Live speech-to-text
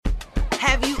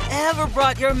Have you ever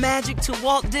brought your magic to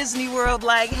Walt Disney World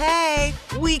like, hey,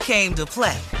 we came to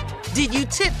play? Did you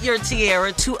tip your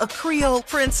tiara to a Creole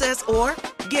princess or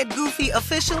get goofy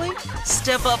officially?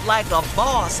 Step up like a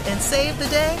boss and save the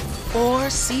day? Or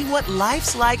see what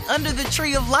life's like under the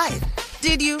tree of life?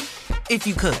 Did you? If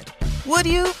you could. Would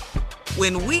you?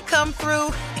 When we come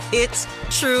through, it's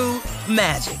true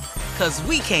magic. 'Cause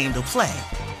we came to play.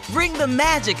 Bring the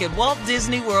magic at Walt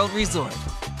Disney World Resort.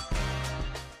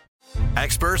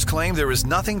 Experts claim there is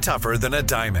nothing tougher than a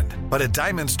diamond. But at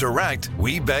Diamonds Direct,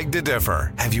 we beg to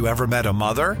differ. Have you ever met a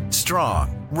mother?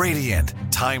 Strong, radiant,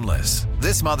 timeless.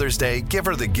 This Mother's Day, give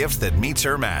her the gift that meets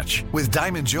her match. With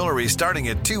diamond jewelry starting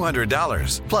at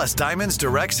 $200. Plus Diamonds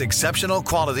Direct's exceptional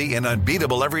quality and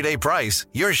unbeatable everyday price,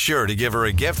 you're sure to give her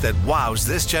a gift that wows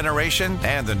this generation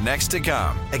and the next to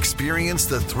come. Experience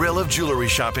the thrill of jewelry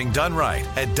shopping done right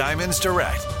at Diamonds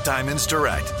Direct. Diamonds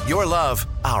Direct. Your love,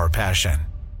 our passion.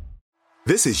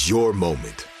 This is your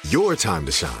moment, your time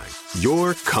to shine,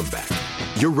 your comeback.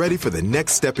 You're ready for the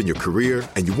next step in your career,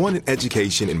 and you want an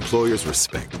education employers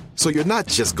respect. So you're not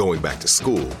just going back to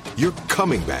school, you're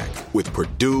coming back with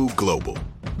Purdue Global.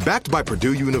 Backed by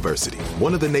Purdue University,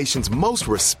 one of the nation's most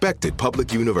respected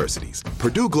public universities,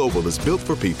 Purdue Global is built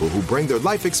for people who bring their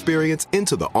life experience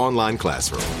into the online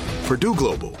classroom. Purdue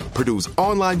Global, Purdue's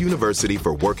online university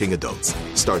for working adults.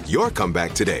 Start your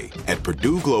comeback today at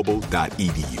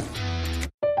purdueglobal.edu.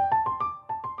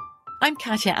 I'm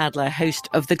Katya Adler, host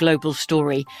of The Global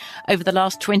Story. Over the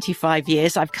last 25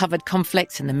 years, I've covered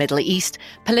conflicts in the Middle East,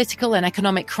 political and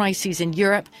economic crises in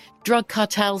Europe, drug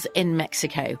cartels in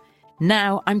Mexico.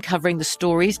 Now I'm covering the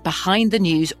stories behind the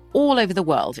news all over the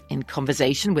world in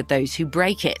conversation with those who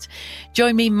break it.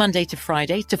 Join me Monday to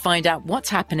Friday to find out what's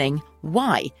happening,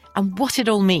 why, and what it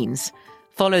all means.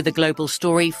 Follow The Global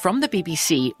Story from the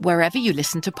BBC wherever you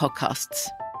listen to podcasts.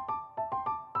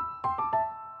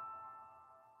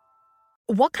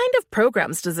 What kind of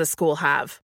programs does this school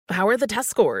have? How are the test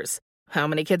scores? How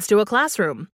many kids do a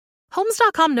classroom?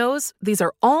 Homes.com knows these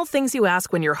are all things you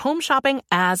ask when you're home shopping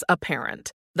as a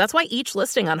parent. That's why each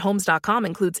listing on Homes.com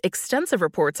includes extensive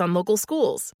reports on local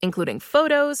schools, including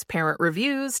photos, parent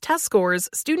reviews, test scores,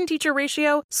 student-teacher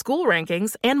ratio, school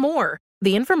rankings, and more.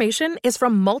 The information is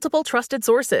from multiple trusted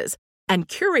sources and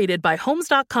curated by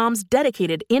Homes.com's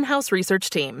dedicated in-house research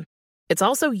team. It's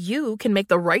also you can make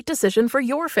the right decision for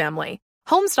your family.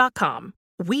 Homes.com.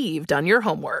 We've done your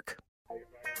homework. All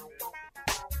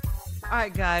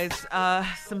right, guys,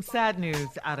 some sad news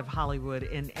out of Hollywood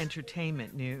in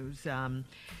entertainment news.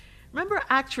 Remember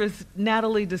actress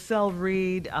Natalie Desselle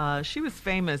Reid? She was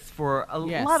famous for a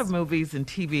lot of movies and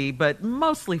TV, but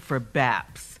mostly for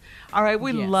Baps. All right,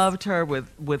 we loved her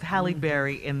with Halle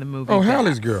Berry in the movie. Oh, Baps.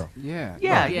 Halle's girl. Yeah.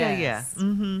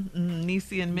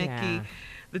 Niecy and Mickey,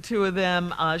 the two of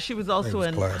them. She was also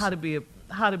in How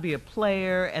to Be a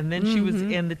Player, and then she was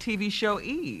in the TV show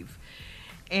Eve.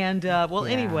 And,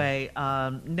 anyway,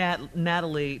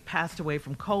 Natalie passed away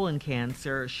from colon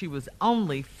cancer. She was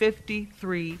only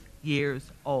 53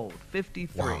 years old.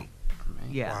 53. Wow.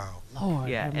 Yeah. Wow. Lord,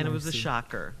 yeah, and it was a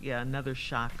shocker. Yeah, another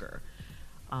shocker.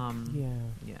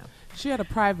 She had a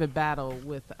private battle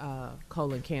with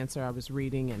colon cancer, I was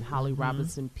reading, and Holly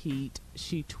Robinson Peete,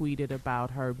 she tweeted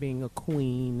about her being a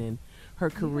queen and her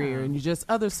career, and just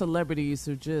other celebrities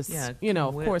who just, of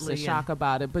course, in shock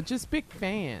about it, but just big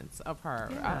fans of her.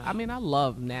 Yeah. I mean, I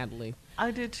love Natalie. I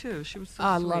did too. She was so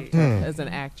I sweet. loved her as an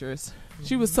actress.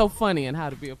 She was so funny in How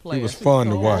to Be a Player. It was fun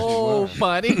to watch. Oh,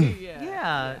 funny.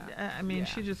 I mean,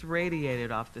 she just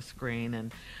radiated off the screen.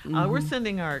 And we're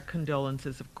sending our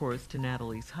condolences, of course, to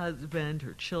Natalie's husband,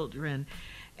 her children,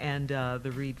 and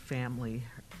the Reid family.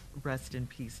 Rest in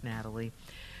peace, Natalie.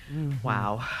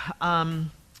 Wow.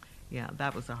 Yeah,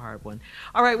 that was a hard one.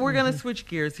 All right, we're going to switch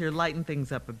gears here, lighten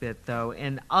things up a bit, though.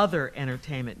 In other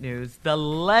entertainment news, the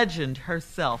legend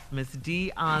herself, Miss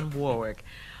Dionne Warwick,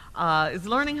 is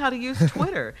learning how to use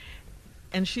Twitter.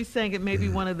 And she's saying it may be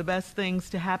one of the best things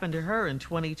to happen to her in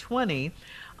 2020.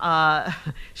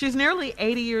 She's nearly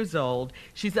 80 years old.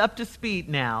 She's up to speed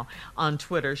now on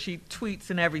Twitter. She tweets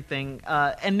and everything.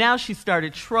 And now she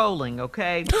started trolling,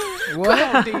 okay?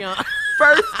 What, Dionne?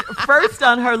 First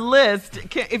on her list,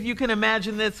 if you can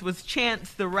imagine this, was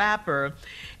Chance the Rapper.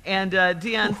 And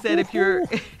Dionne said,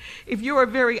 if you are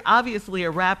very obviously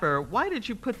a rapper, why did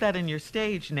you put that in your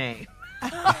stage name?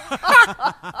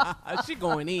 She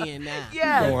going in now.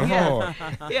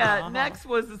 Yeah. Next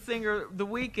was the singer The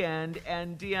Weeknd,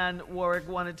 and Dionne Warwick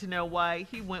wanted to know why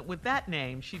he went with that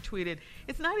name. She tweeted,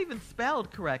 "It's not even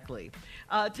spelled correctly."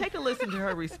 Take a listen to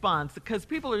her response, because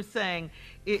people are saying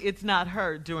it's not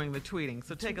her doing the tweeting.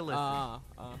 So take a listen.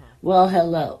 Well,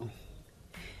 hello.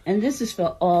 And this is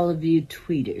for all of you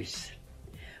tweeters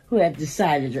who have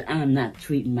decided that I'm not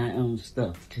tweeting my own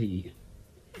stuff to you.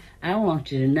 I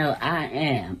want you to know I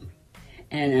am,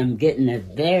 and I'm getting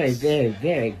very, very,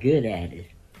 very good at it.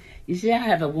 You see, I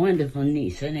have a wonderful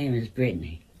niece. Her name is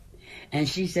Brittany. And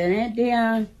she said, Aunt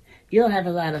Dion, you'll have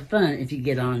a lot of fun if you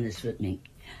get on this with me.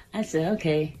 I said,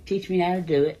 okay, teach me how to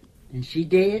do it. And she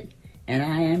did, and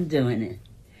I am doing it.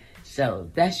 So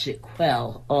that should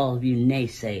quell all of you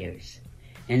naysayers.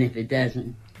 And if it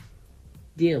doesn't,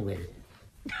 deal with it.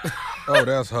 Oh,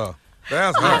 that's her.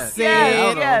 That's her. I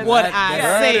said what I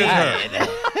said.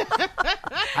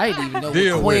 I didn't even know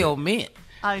Deal what quail meant.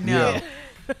 I know. Yeah.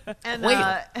 And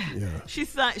she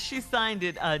signed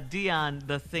it Dion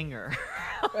the singer.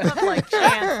 Like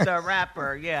Chance the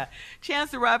rapper. Yeah.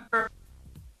 Chance the rapper,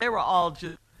 they were all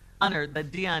just honored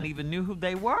that Dion even knew who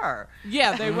they were.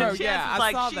 Yeah, they were. Chance Yeah, was I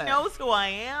like, saw she that. knows who I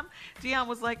am. Dion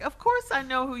was like, of course I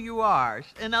know who you are.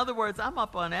 In other words, I'm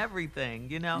up on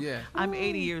everything, you know? Yeah. I'm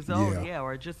 80 years old, Yeah.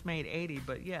 or just made 80,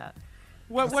 but yeah.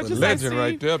 What That's you a say, legend Steve?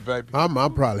 right there, baby. I'll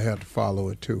probably have to follow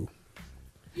it too.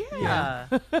 Yeah.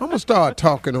 I'm gonna start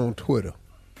talking on Twitter.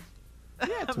 Yeah,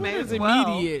 May Twitter's as well.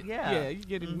 immediate. Yeah. You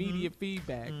get immediate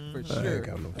feedback for I sure. ain't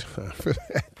got no time for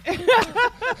that.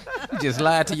 You just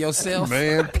lied to yourself.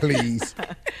 Man, please.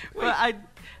 Well,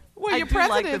 Well, I your do like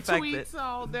president the fact tweets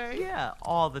all day. Yeah,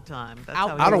 all the time. That's I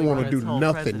how he I don't won want to his do whole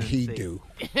nothing he presidency.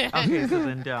 do. Okay, so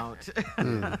then don't.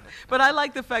 But I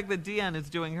like the fact that Dion is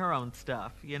doing her own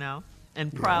stuff, you know,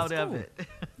 and proud That's of cool. it.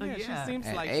 Yeah, she seems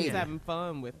At like 80. she's having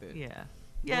fun with it. Yeah.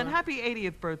 Yeah, and happy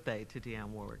 80th birthday to Dionne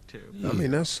Warwick, too. I mean,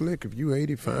 that's slick. If you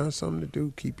 80, find something to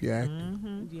do. Keep you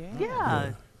acting.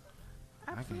 Yeah.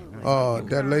 Absolutely.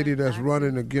 That lady that's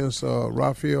running against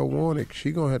Raphael Warnock,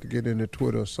 she gonna have to get into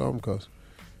Twitter or something, because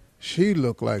she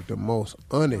looked like the most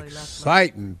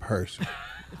unexciting person.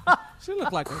 She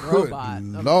looked like a Good robot.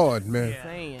 Lord, man.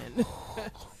 Saying.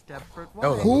 Stepford That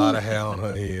was a Who- lot of hair on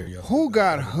her head. Yesterday. Who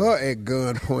got her at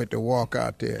gunpoint to walk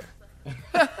out there?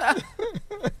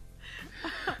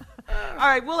 All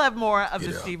right, we'll have more of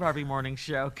the Steve Harvey Morning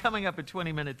Show coming up at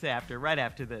 20 minutes after, right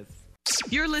after this.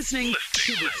 You're listening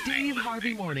to the Steve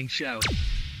Harvey Morning Show.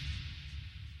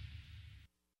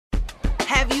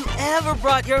 Have you ever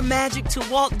brought your magic to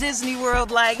Walt Disney World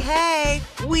like, hey,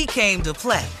 we came to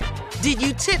play? Did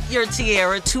you tip your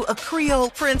tiara to a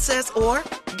Creole princess or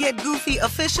get goofy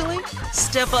officially?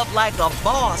 Step up like a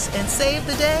boss and save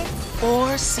the day?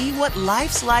 Or see what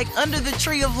life's like under the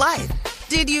tree of life?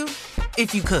 Did you?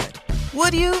 If you could.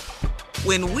 Would you?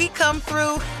 When we come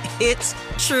through, it's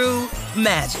true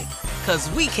magic. 'Cause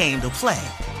we came to play.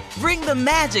 Bring the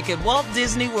magic at Walt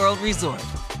Disney World Resort.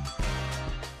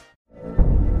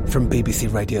 From BBC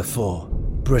Radio 4,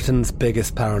 Britain's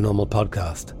biggest paranormal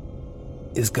podcast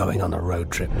is going on a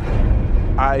road trip.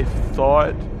 I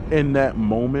thought in that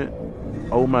moment,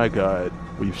 oh my God,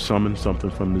 we've summoned something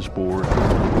from this board.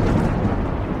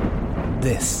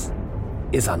 This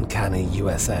is Uncanny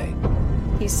USA.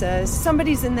 He says,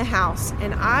 somebody's in the house,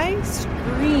 and I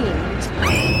screamed.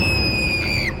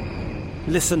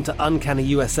 Listen to Uncanny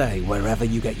USA wherever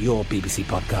you get your BBC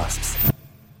podcasts,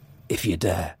 if you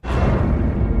dare.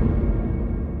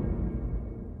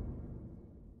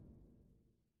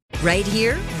 Right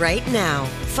here, right now.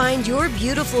 Find your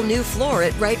beautiful new floor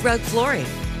at Right Rug Flooring.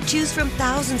 Choose from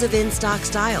thousands of in-stock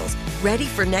styles, ready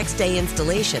for next day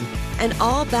installation, and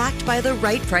all backed by the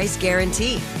right price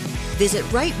guarantee. Visit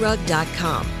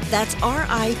rightrug.com. That's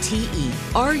RITERUG.com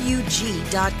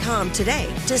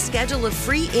today to schedule a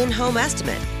free in-home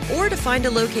estimate or to find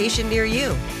a location near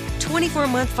you.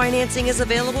 24-month financing is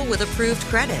available with approved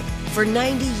credit. For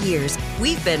 90 years,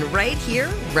 we've been right here,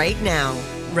 right now.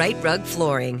 Right Rug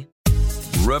Flooring.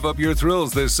 Rev up your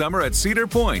thrills this summer at Cedar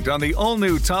Point on the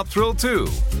all-new Top Thrill 2.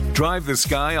 Drive the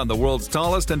sky on the world's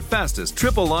tallest and fastest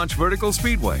triple-launch vertical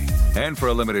speedway. And for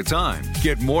a limited time,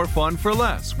 get more fun for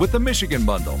less with the Michigan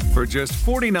Bundle for just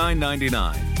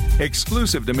 $49.99.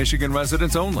 Exclusive to Michigan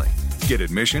residents only. Get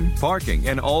admission, parking,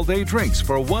 and all-day drinks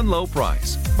for one low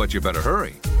price. But you better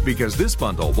hurry, because this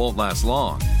bundle won't last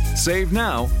long. Save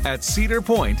now at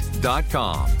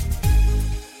cedarpoint.com.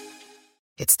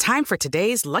 It's time for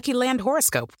today's Lucky Land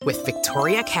horoscope with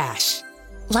Victoria Cash.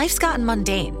 Life's gotten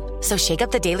mundane, so shake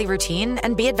up the daily routine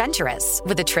and be adventurous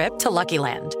with a trip to Lucky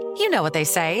Land. You know what they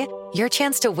say, your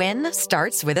chance to win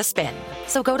starts with a spin.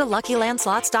 So go to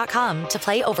LuckyLandSlots.com to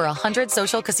play over 100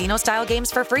 social casino-style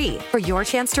games for free for your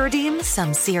chance to redeem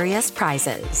some serious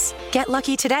prizes. Get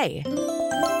lucky today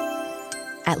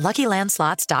at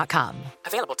LuckyLandSlots.com.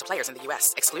 Available to players in the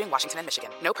U.S., excluding Washington and Michigan.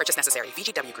 No purchase necessary.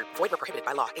 VGW Group. Void where prohibited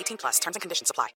by law. 18+. Terms and conditions apply.